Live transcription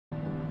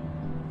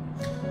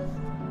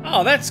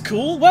Oh, that's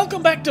cool.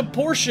 Welcome back to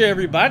Portia,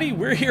 everybody.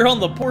 We're here on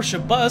the Portia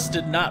bus.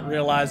 Did not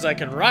realize I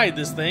could ride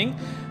this thing.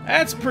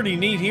 That's pretty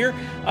neat here.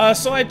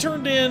 So I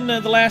turned in,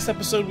 the last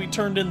episode, we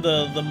turned in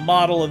the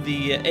model of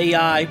the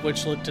AI,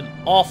 which looked an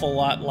awful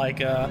lot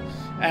like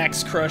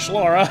Axe Crush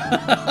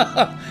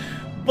Laura.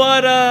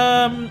 But,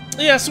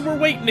 yeah, so we're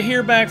waiting to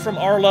hear back from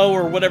Arlo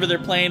or whatever their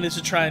plan is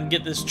to try and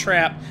get this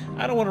trap.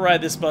 I don't want to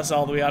ride this bus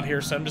all the way out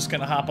here, so I'm just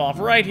going to hop off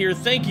right here.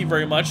 Thank you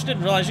very much.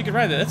 Didn't realize you could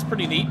ride that. That's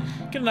pretty neat.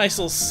 Get a nice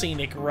little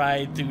scenic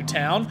ride through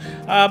town.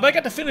 But I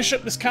got to finish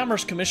up this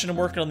Commerce Commission. I'm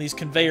working on these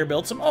conveyor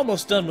belts. I'm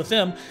almost done with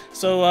them.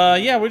 So,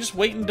 yeah, we're just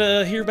waiting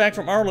to hear back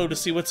from Arlo to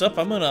see what's up.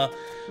 I'm going to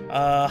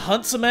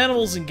hunt some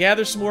animals and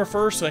gather some more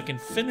fur so I can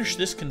finish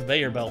this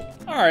conveyor belt.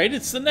 Alright,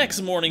 it's the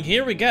next morning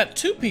here. We got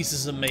 2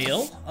 pieces of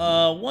mail.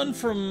 One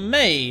from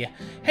May.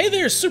 Hey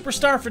there,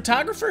 superstar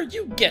photographer.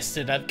 You guessed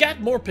it. I've got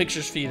more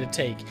pictures for you to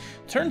take.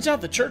 Turns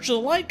out the Church of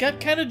the Light got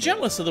kind of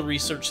jealous of the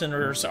Research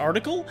Center's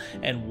article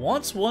and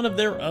wants one of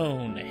their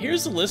own.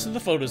 Here's a list of the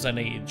photos I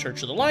need.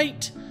 Church of the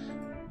Light,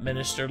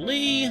 Minister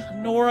Lee,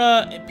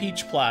 Nora, and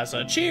Peach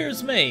Plaza.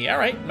 Cheers, May.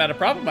 Alright, not a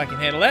problem. I can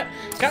handle that.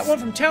 Got one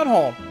from Town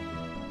Hall.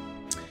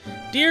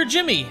 Dear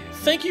Jimmy,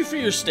 thank you for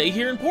your stay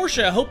here in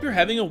Portia. I hope you're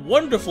having a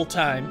wonderful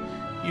time.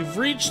 You've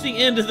reached the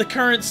end of the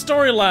current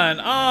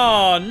storyline.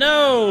 Oh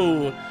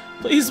no!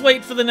 Please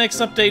wait for the next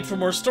update for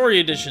more story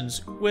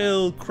additions.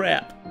 Well,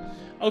 crap.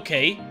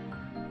 Okay.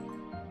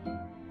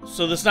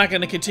 So that's not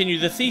going to continue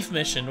the thief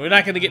mission. We're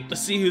not going to get to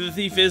see who the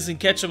thief is and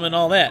catch him and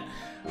all that.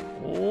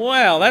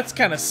 Well, that's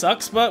kind of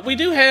sucks, but we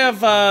do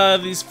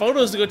have these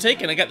photos to go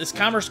take, and I got this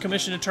Commerce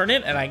Commission to turn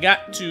in, and I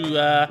got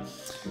to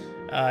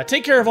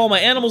take care of all my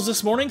animals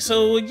this morning.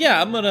 So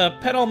yeah, I'm gonna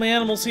pet all my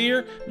animals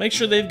here, make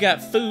sure they've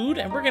got food,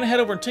 and we're gonna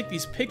head over and take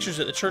these pictures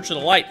at the Church of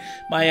the Light.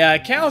 My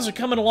cows are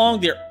coming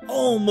along. They're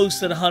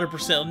almost at 100%,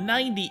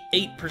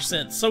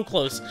 98%, so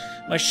close.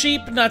 My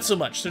sheep, not so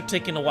much. They're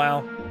taking a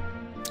while.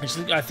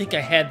 I think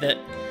I had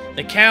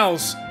the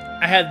cows.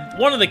 I had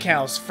one of the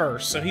cows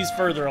first, so he's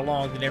further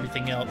along than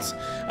everything else.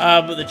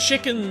 But the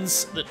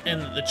chickens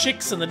and the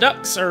chicks and the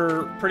ducks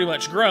are pretty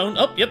much grown.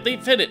 Oh, yep,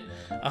 they've hit it.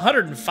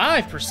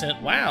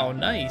 105%. Wow,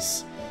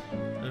 nice.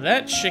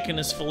 That chicken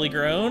is fully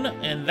grown,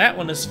 and that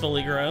one is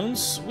fully grown.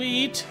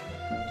 Sweet.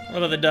 What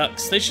about the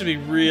ducks? They should be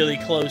really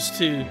close,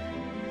 too.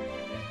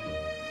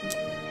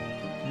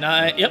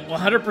 Yep,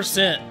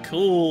 100%.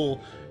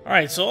 Cool.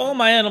 Alright, so all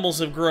my animals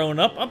have grown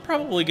up. I'm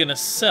probably going to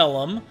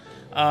sell them.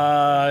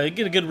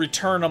 Get a good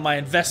return on my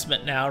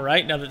investment now,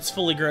 right? Now that it's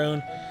fully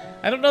grown.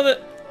 I don't know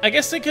that... I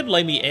guess they could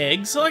lay me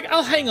eggs. So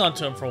I'll hang on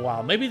to them for a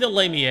while. Maybe they'll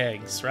lay me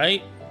eggs,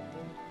 right?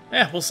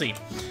 Yeah, we'll see.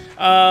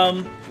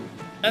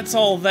 That's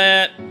all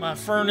that. My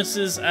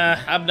furnaces,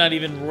 I'm not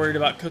even worried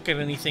about cooking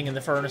anything in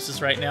the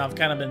furnaces right now. I've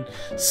kind of been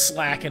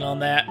slacking on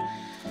that.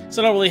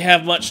 So I don't really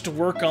have much to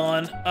work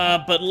on.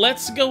 But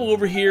let's go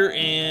over here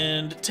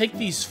and take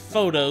these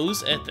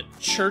photos at the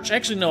church.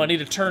 Actually, no, I need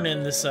to turn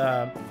in this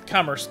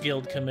Commerce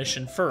Guild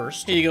commission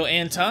first. Here you go,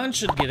 Anton.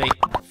 Should get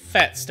a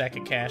fat stack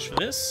of cash for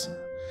this.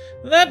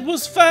 That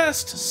was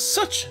fast.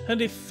 Such an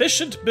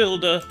efficient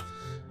builder.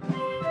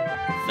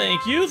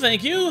 Thank you,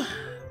 thank you.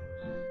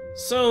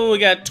 So we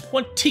got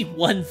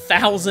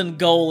 21,000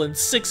 gold and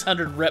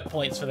 600 rep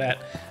points for that.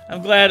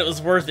 I'm glad it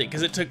was worth it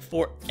because it took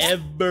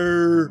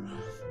forever.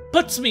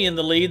 Puts me in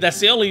the lead. That's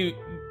the only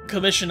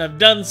commission I've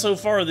done so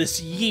far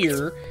this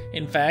year,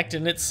 in fact,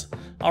 and it's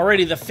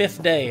already the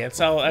 5th day. That's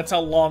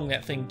how long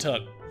that thing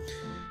took.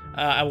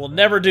 I will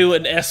never do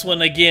an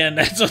S1 again.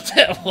 That's what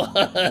that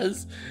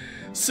was.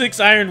 6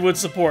 ironwood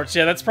supports.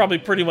 Yeah, that's probably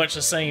pretty much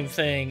the same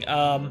thing.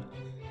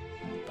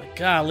 But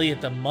golly,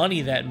 at the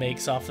money that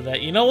makes off of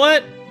that. You know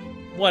what?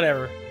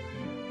 Whatever.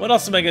 What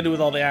else am I going to do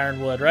with all the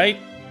ironwood, right?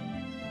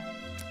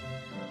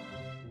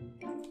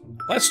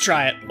 Let's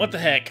try it. What the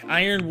heck?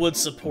 Ironwood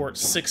support,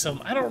 6 of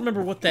them. I don't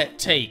remember what that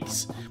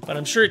takes, but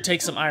I'm sure it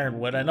takes some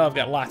ironwood. I know I've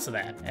got lots of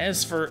that.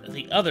 As for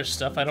the other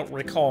stuff, I don't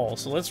recall.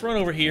 So let's run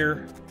over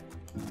here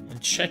and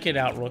check it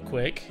out real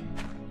quick.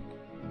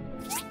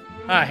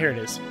 Ah, here it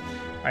is.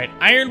 Alright,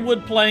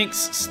 ironwood planks,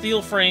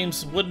 steel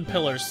frames, wooden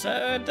pillars.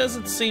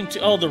 Doesn't seem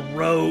to... Oh, the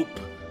rope.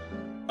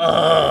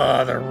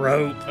 The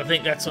rope. I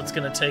think that's what's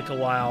going to take a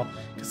while,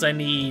 because I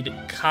need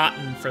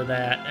cotton for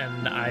that,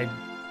 and I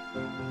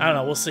don't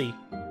know, we'll see.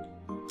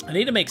 I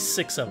need to make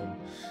 6 of them.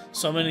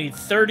 So I'm going to need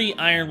 30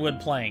 ironwood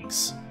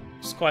planks.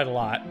 It's quite a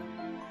lot.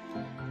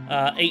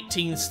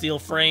 18 steel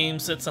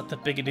frames. That's not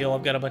that big a deal.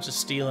 I've got a bunch of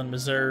steel in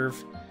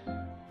reserve.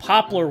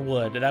 Poplar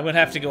wood, and I'm going to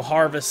have to go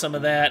harvest some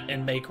of that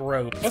and make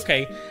rope.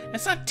 Okay,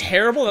 that's not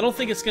terrible. I don't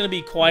think it's going to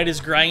be quite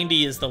as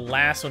grindy as the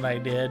last one I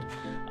did.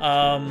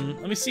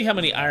 Let me see how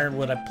many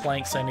ironwood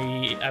planks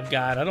I've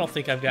got. I don't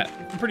think I've got...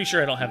 I'm pretty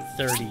sure I don't have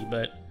 30,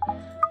 but...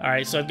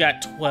 Alright, so I've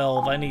got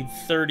 12. I need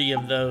 30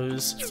 of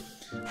those.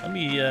 Let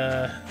me,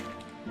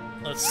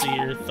 let's see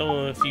here.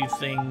 Throw a few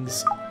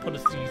things... Put a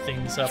few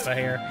things up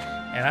here.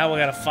 And I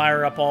gotta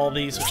fire up all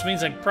these, which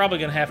means I'm probably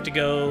gonna have to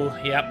go...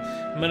 Yep.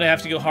 I'm gonna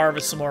have to go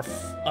harvest some more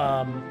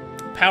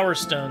power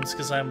stones,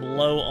 because I'm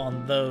low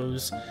on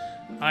those.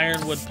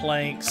 Ironwood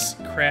planks,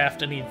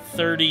 craft. I need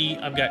 30.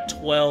 I've got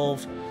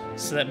 12,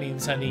 so that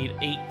means I need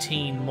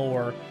 18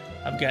 more.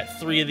 I've got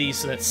 3 of these,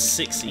 so that's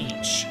 6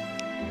 each.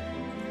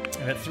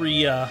 I got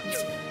 3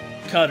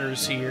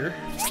 cutters here,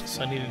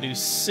 so I need to do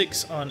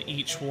 6 on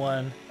each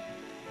one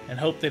and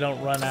hope they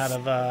don't run out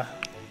of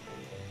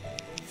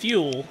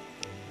fuel.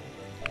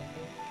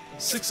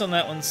 6 on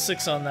that one,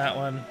 6 on that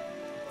one.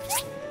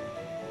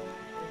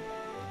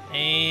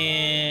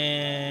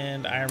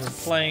 And ironwood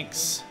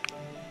planks.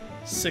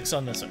 6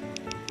 on this one.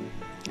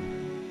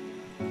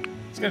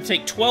 It's going to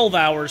take 12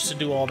 hours to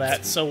do all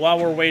that, so while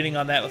we're waiting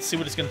on that, let's see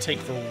what it's going to take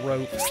for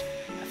rope.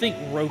 I think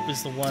rope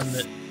is the one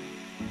that...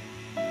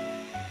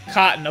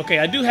 Cotton. Okay,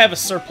 I do have a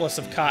surplus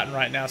of cotton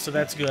right now, so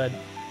that's good.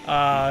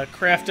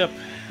 Craft up...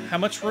 How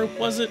much rope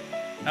was it?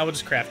 I will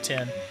just craft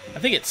 10. I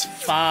think it's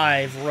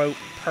 5 rope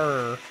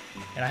per,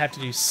 and I have to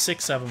do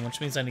 6 of them, which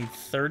means I need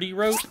 30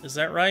 rope. Is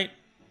that right?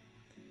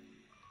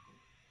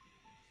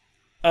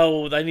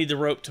 Oh, I need the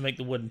rope to make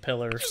the wooden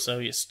pillars, so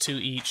it's 2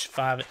 each,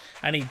 5.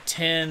 I need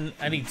 10.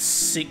 I need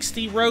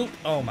 60 rope?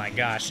 Oh my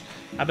gosh.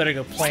 I better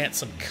go plant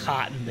some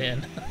cotton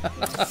then.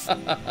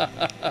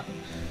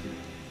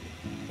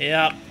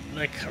 Yep,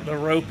 the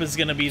rope is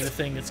going to be the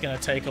thing that's going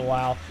to take a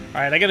while.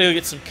 Alright, I got to go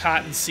get some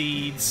cotton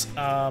seeds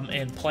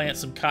and plant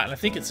some cotton. I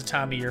think it's a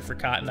time of year for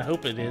cotton. I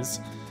hope it is.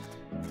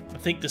 I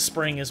think the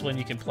spring is when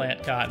you can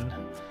plant cotton.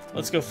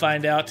 Let's go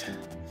find out.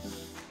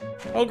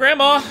 Oh,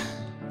 Grandma!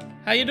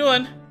 How you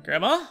doing?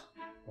 Grandma?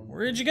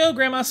 Where'd you go,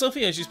 Grandma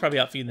Sophia? She's probably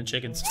out feeding the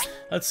chickens.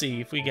 Let's see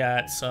if we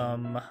got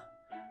some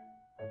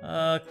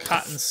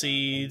cotton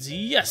seeds.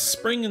 Yes,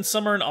 spring and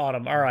summer and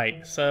autumn. All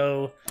right,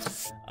 so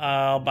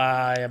I'll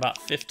buy about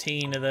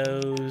 15 of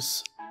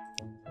those.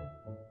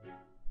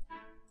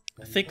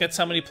 I think that's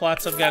how many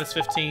plots I've got is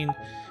 15.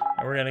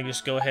 And we're going to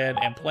just go ahead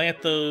and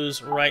plant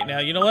those right now.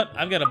 You know what?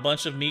 I've got a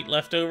bunch of meat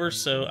left over,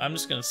 so I'm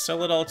just going to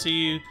sell it all to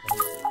you.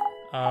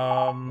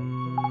 Oh,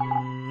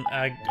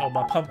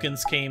 my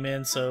pumpkins came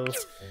in, so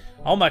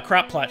all my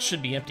crop plots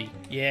should be empty.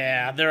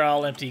 Yeah, they're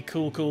all empty.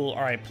 Cool, cool.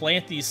 All right,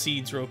 plant these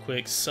seeds real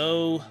quick.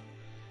 Sow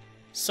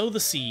the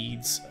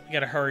seeds. We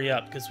gotta hurry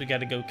up because we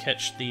gotta go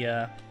catch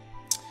the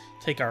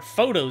take our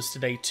photos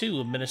today too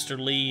of Minister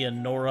Lee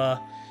and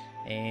Nora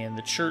and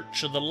the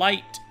Church of the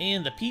Light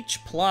and the Peach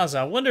Plaza.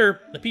 I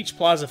wonder the Peach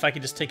Plaza if I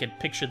could just take a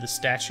picture of the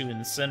statue in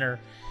the center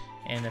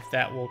and if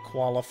that will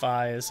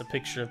qualify as a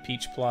picture of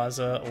Peach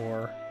Plaza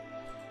or.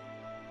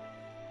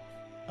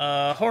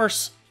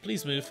 Horse,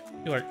 please move.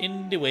 You are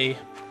in the way.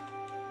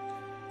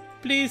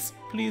 Please,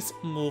 please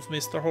move,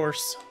 Mr.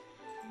 Horse.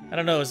 I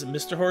don't know, is it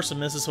Mr. Horse or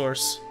Mrs.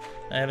 Horse?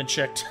 I haven't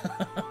checked.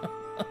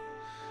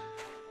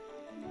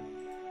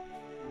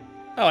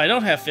 Oh, I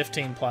don't have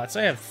 15 plots.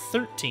 I have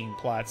 13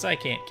 plots. I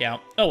can't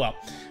count. Oh, well.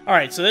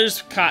 Alright, so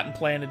there's cotton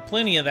planted.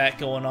 Plenty of that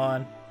going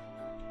on.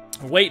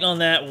 We're waiting on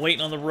that. We're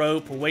waiting on the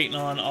rope. We're waiting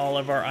on all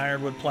of our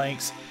ironwood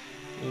planks.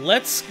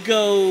 Let's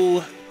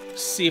go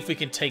see if we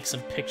can take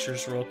some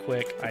pictures real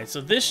quick. Alright,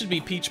 so this should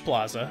be Peach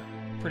Plaza.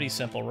 Pretty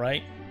simple,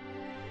 right?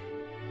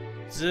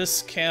 Does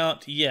this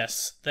count?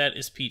 Yes, that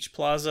is Peach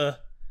Plaza.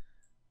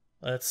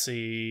 Let's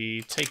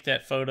see. Take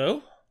that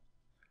photo.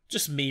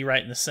 Just me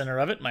right in the center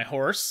of it, my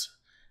horse.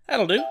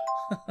 That'll do.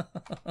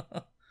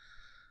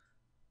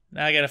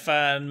 Now I gotta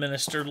find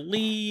Minister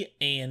Lee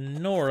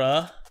and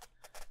Nora.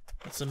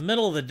 It's the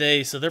middle of the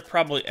day, so they're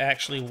probably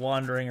actually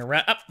wandering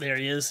around. Oh, there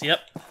he is. Yep.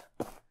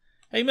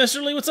 Hey,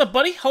 Mr. Lee, what's up,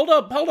 buddy? Hold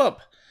up, hold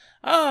up.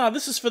 Ah,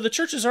 this is for the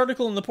church's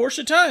article in the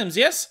Portia Times,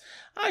 yes?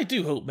 I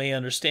do hope May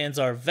understands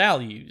our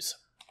values.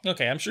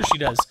 Okay, I'm sure she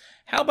does.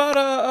 How about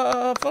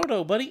a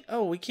photo, buddy?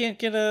 Oh, we can't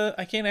get a...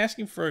 I can't ask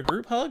him for a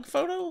group hug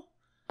photo?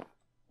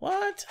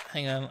 What?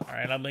 Hang on. All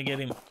right, I'm gonna get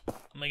him.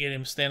 I'm gonna get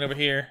him to stand over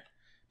here.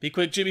 Be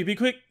quick, Jimmy. Be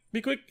quick.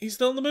 Be quick. He's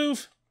still on the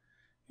move.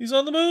 He's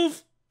on the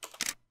move.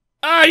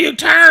 Ah, you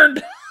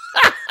turned!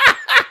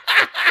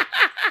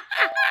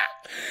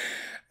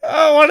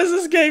 Oh, why does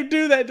this game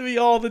do that to me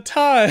all the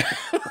time?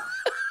 I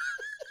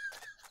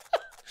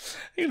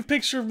need a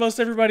picture of most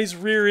everybody's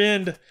rear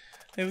end.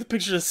 I need a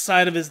picture of the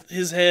side of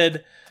his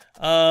head.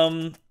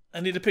 I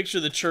need a picture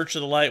of the Church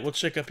of the Light. We'll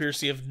check up here,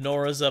 see if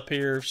Nora's up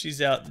here, if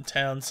she's out in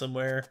town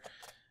somewhere.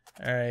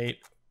 Alright,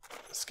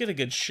 let's get a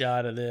good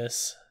shot of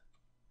this.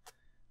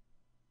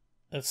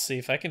 Let's see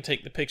if I can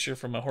take the picture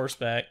from my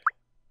horseback.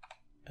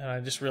 And I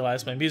just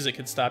realized my music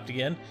had stopped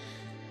again.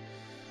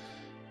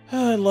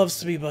 Oh, it loves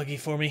to be buggy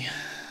for me.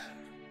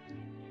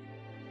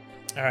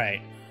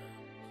 Alright.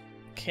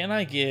 Can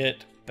I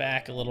get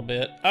back a little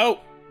bit?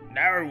 Oh!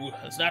 No!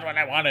 That's not what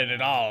I wanted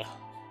at all.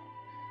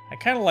 I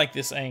kind of like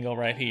this angle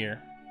right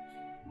here.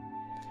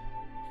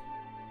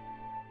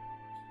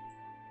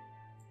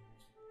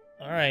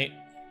 Alright.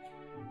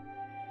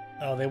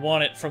 Oh, they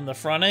want it from the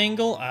front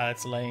angle? Ah,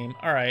 that's lame.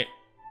 Alright.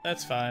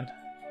 That's fine.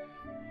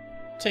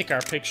 Take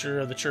our picture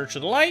of the Church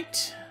of the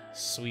Light.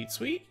 Sweet,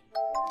 sweet.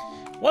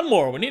 One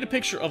more. We need a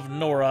picture of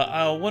Nora.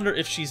 I wonder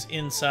if she's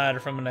inside or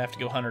if I'm going to have to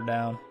go hunt her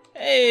down.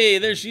 Hey,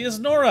 there she is,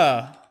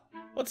 Nora.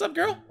 What's up,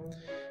 girl?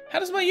 How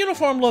does my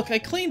uniform look? I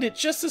cleaned it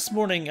just this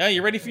morning.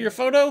 You ready for your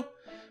photo?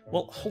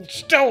 Well, hold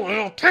still,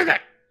 I'll take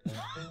it.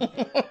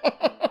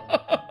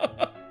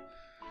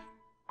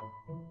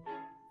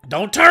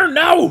 Don't turn,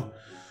 no!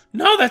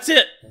 No, that's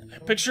it! A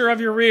picture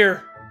of your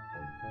rear.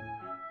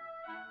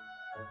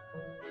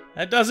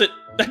 That does it.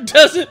 That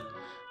does it!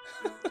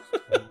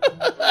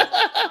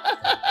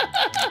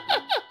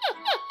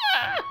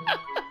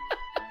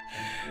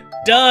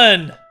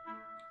 Done!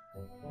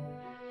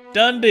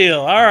 Done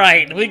deal.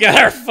 Alright, we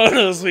got our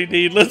photos we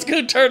need. Let's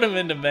go turn them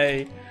into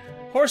May.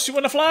 Horse, you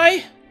wanna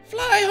fly?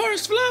 Fly,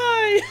 horse,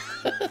 fly!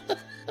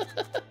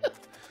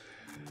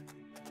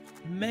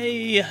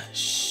 May,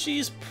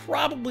 she's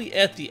probably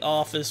at the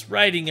office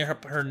writing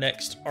her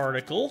next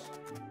article.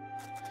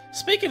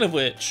 Speaking of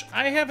which,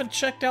 I haven't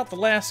checked out the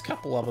last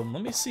couple of them.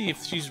 Let me see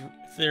if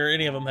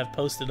any of them have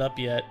posted up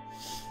yet.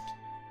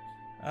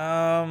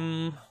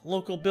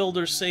 Local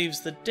builder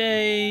saves the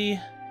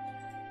day.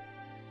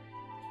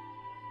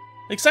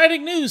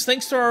 Exciting news!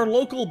 Thanks to our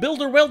local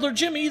builder welder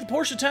Jimmy, the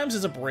Portia Times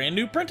has a brand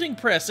new printing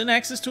press and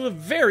access to a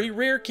very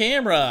rare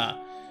camera.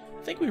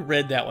 I think we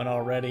read that one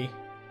already.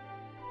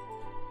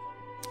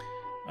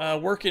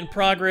 Work in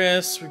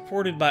progress,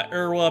 reported by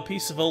Irwa,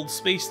 piece of old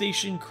space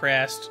station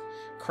crashed.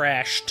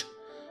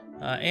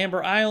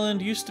 Amber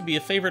Island used to be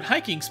a favorite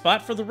hiking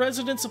spot for the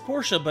residents of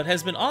Portia, but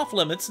has been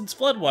off-limits since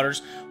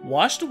floodwaters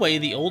washed away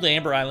the old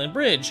Amber Island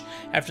Bridge.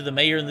 After the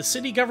mayor and the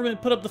city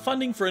government put up the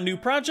funding for a new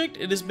project,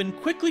 it has been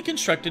quickly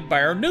constructed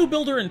by our new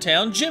builder in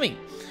town, Jimmy.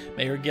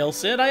 Mayor Gell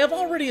said, "I have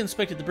already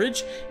inspected the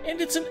bridge, and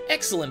it's an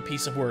excellent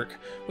piece of work.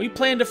 We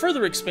plan to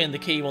further expand the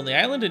cave on the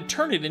island and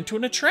turn it into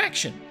an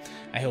attraction.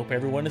 I hope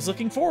everyone is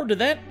looking forward to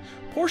that.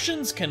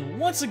 Portians can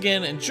once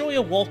again enjoy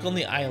a walk on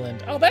the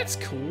island." Oh, that's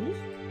cool.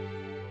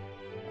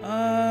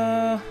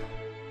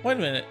 Wait a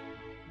minute.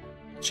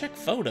 Check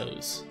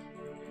photos.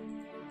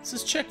 It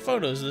says check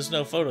photos. There's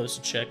no photos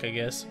to check, I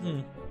guess.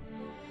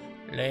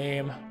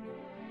 Lame.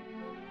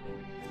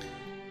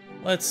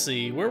 Let's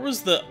see. Where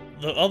was the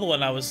other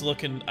one I was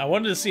looking? I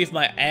wanted to see if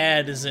my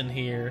ad is in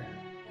here.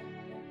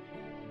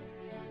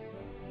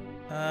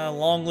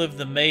 Long live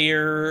the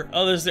mayor.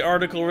 Oh, there's the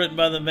article written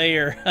by the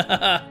mayor.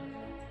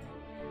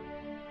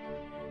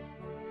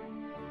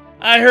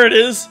 Here it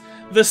is.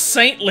 The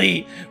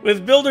Saintly,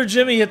 with Builder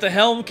Jimmy at the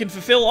helm, can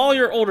fulfill all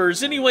your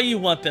orders any way you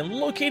want them.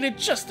 Located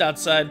just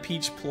outside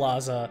Peach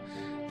Plaza.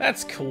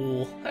 That's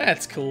cool.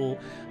 That's cool.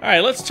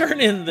 Alright, let's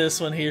turn in this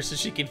one here so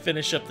she can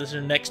finish up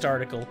her next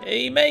article.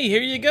 Hey, May,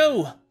 here you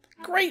go.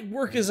 Great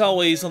work as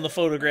always on the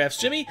photographs,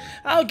 Jimmy.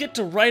 I'll get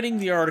to writing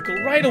the article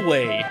right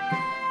away.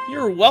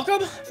 You're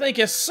welcome. Thank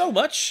you so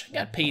much.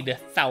 Got paid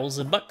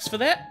 $1,000 for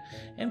that.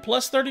 And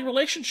plus 30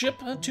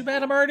 relationship. Too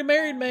bad I'm already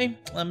married, May.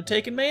 I'm a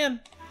taken man.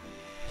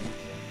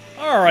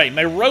 Alright,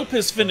 my rope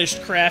has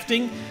finished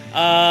crafting.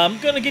 I'm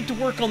going to get to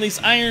work on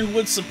these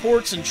ironwood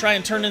supports and try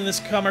and turn in this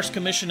Commerce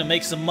Commission to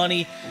make some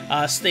money.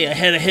 Stay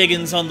ahead of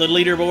Higgins on the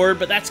leaderboard.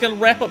 But that's going to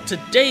wrap up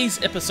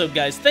today's episode,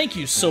 guys. Thank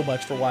you so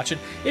much for watching.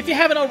 If you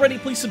haven't already,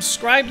 please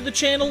subscribe to the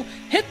channel.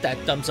 Hit that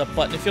thumbs up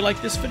button if you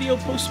like this video.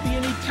 Post me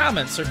any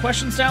comments or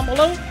questions down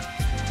below.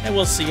 And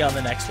we'll see you on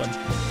the next one.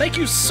 Thank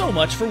you so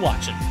much for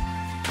watching.